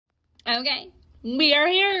Okay, we are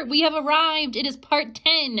here. We have arrived. It is part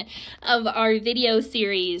 10 of our video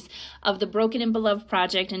series of the Broken and Beloved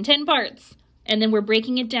project in 10 parts. And then we're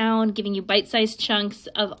breaking it down, giving you bite-sized chunks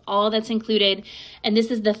of all that's included. And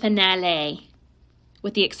this is the finale,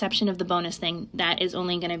 with the exception of the bonus thing that is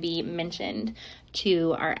only going to be mentioned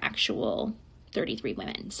to our actual 33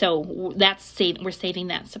 women. So we're saving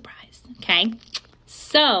that surprise, okay?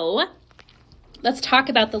 So let's talk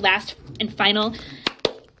about the last and final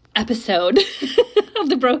episode of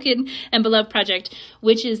the Broken and Beloved project,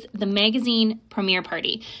 which is the magazine premiere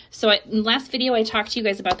party. So in the last video, I talked to you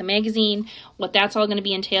guys about the magazine, what that's all going to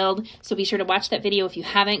be entailed. So be sure to watch that video. If you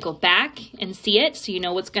haven't, go back and see it so you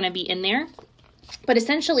know what's going to be in there. But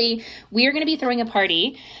essentially, we are going to be throwing a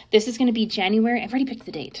party. This is going to be January, I've already picked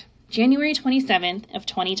the date, January 27th of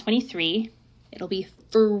 2023. It'll be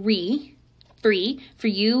free for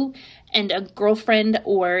you and a girlfriend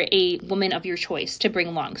or a woman of your choice to bring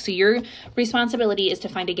along. So your responsibility is to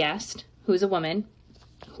find a guest who's a woman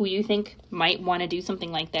who you think might want to do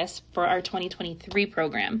something like this for our 2023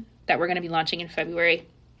 program that we're going to be launching in February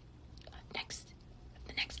next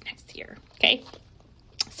year. Okay.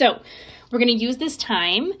 So we're going to use this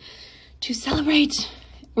time to celebrate.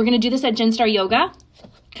 We're going to do this at Jen Star Yoga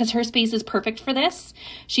because her space is perfect for this.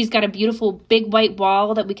 She's got a beautiful big white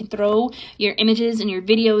wall that we can throw your images and your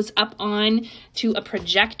videos up on to a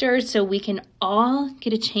projector so we can all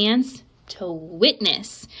get a chance to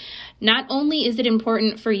witness. Not only is it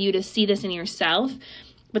important for you to see this in yourself,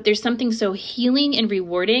 but there's something so healing and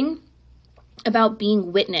rewarding about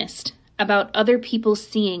being witnessed, about other people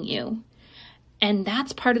seeing you. And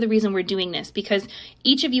that's part of the reason we're doing this, because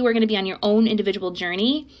each of you are going to be on your own individual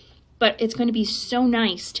journey, but it's going to be so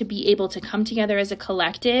nice to be able to come together as a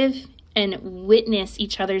collective and witness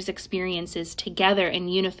each other's experiences together in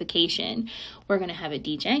unification. We're going to have a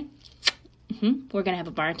DJ. We're going to have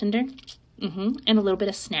a bartender. And a little bit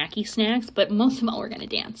of snacky snacks, but most of all, we're going to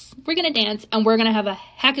dance. We're going to dance and we're going to have a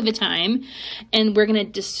heck of a time, and we're going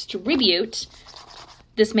to distribute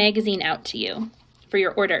this magazine out to you for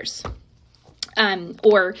your orders.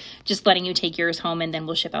 Or just letting you take yours home and then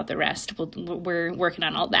we'll ship out the rest. We're working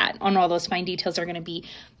on all that. All those fine details are going to be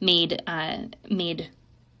made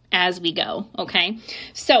as we go. Okay.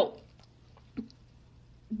 So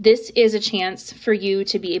this is a chance for you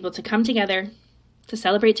to be able to come together, to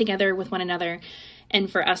celebrate together with one another,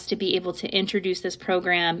 and for us to be able to introduce this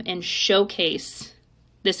program and showcase.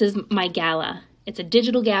 This is my gala. It's a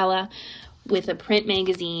digital gala with a print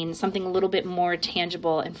magazine, something a little bit more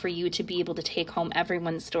tangible, and for you to be able to take home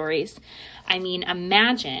everyone's stories. I mean,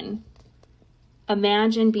 imagine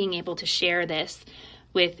being able to share this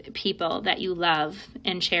with people that you love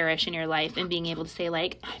and cherish in your life, and being able to say,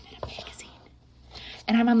 like, I'm in a magazine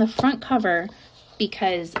and I'm on the front cover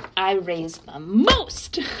because I raised the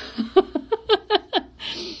most.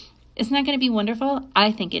 Isn't that going to be wonderful?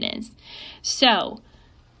 I think it is. So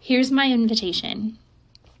here's my invitation.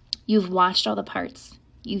 You've watched all the parts.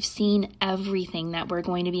 You've seen everything that we're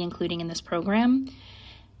going to be including in this program.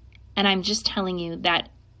 And I'm just telling you that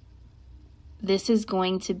this is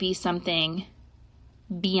going to be something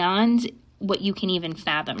beyond what you can even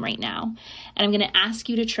fathom right now. And I'm going to ask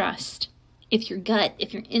you to trust. If your gut,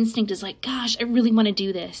 if your instinct is like, gosh, I really want to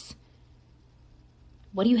do this,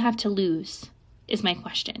 what do you have to lose is my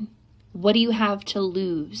question. What do you have to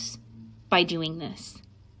lose by doing this?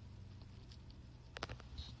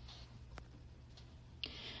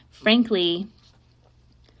 Frankly,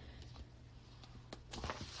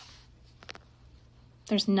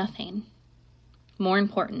 there's nothing more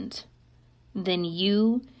important than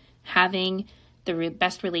you having the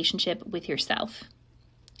best relationship with yourself.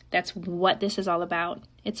 That's what this is all about.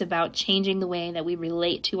 It's about changing the way that we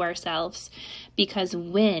relate to ourselves, because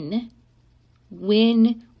when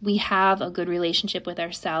we have a good relationship with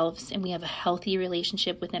ourselves and we have a healthy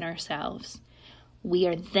relationship within ourselves, we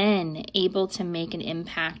are then able to make an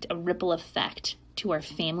impact, a ripple effect to our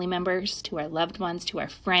family members, to our loved ones, to our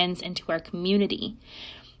friends, and to our community.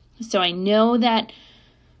 So I know that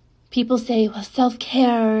people say, well,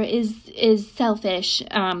 self-care is selfish.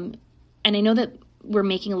 And I know that we're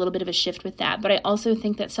making a little bit of a shift with that, but I also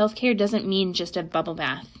think that self-care doesn't mean just a bubble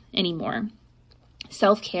bath anymore.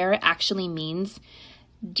 Self-care actually means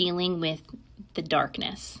dealing with the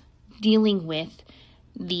darkness, dealing with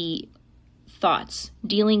the thoughts,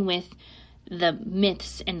 dealing with the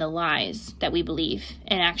myths and the lies that we believe,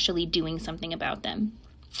 and actually doing something about them.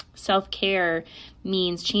 Self-care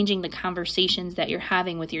means changing the conversations that you're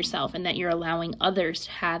having with yourself and that you're allowing others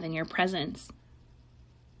to have in your presence.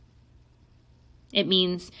 It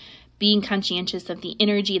means being conscientious of the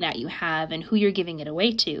energy that you have and who you're giving it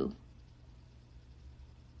away to.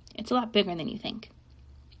 It's It's a lot bigger than you think.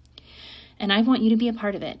 And I want you to be a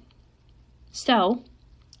part of it. So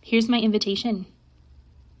here's my invitation.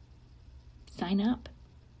 Sign up.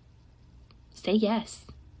 Say yes.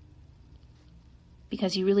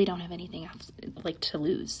 Because you really don't have anything else to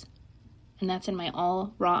lose. And that's in my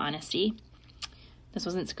all raw honesty. This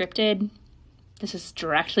wasn't scripted. This is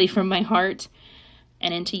directly from my heart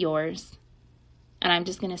and into yours. And I'm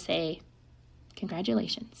just going to say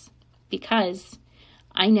congratulations. Because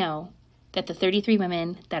I know that the 33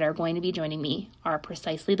 women that are going to be joining me are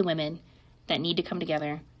precisely the women that need to come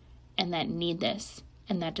together and that need this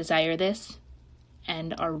and that desire this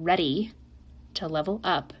and are ready to level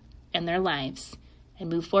up in their lives and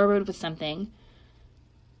move forward with something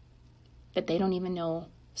that they don't even know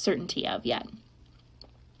certainty of yet.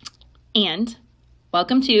 And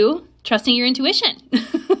welcome to Trusting Your Intuition.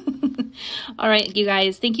 All right, you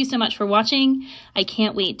guys, thank you so much for watching. I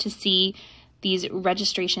can't wait to see these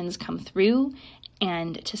registrations come through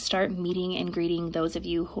and to start meeting and greeting those of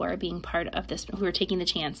you who are being part of this, who are taking the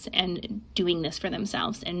chance and doing this for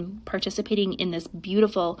themselves and participating in this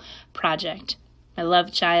beautiful project. My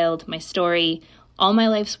love child, my story, all my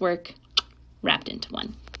life's work wrapped into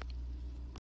one.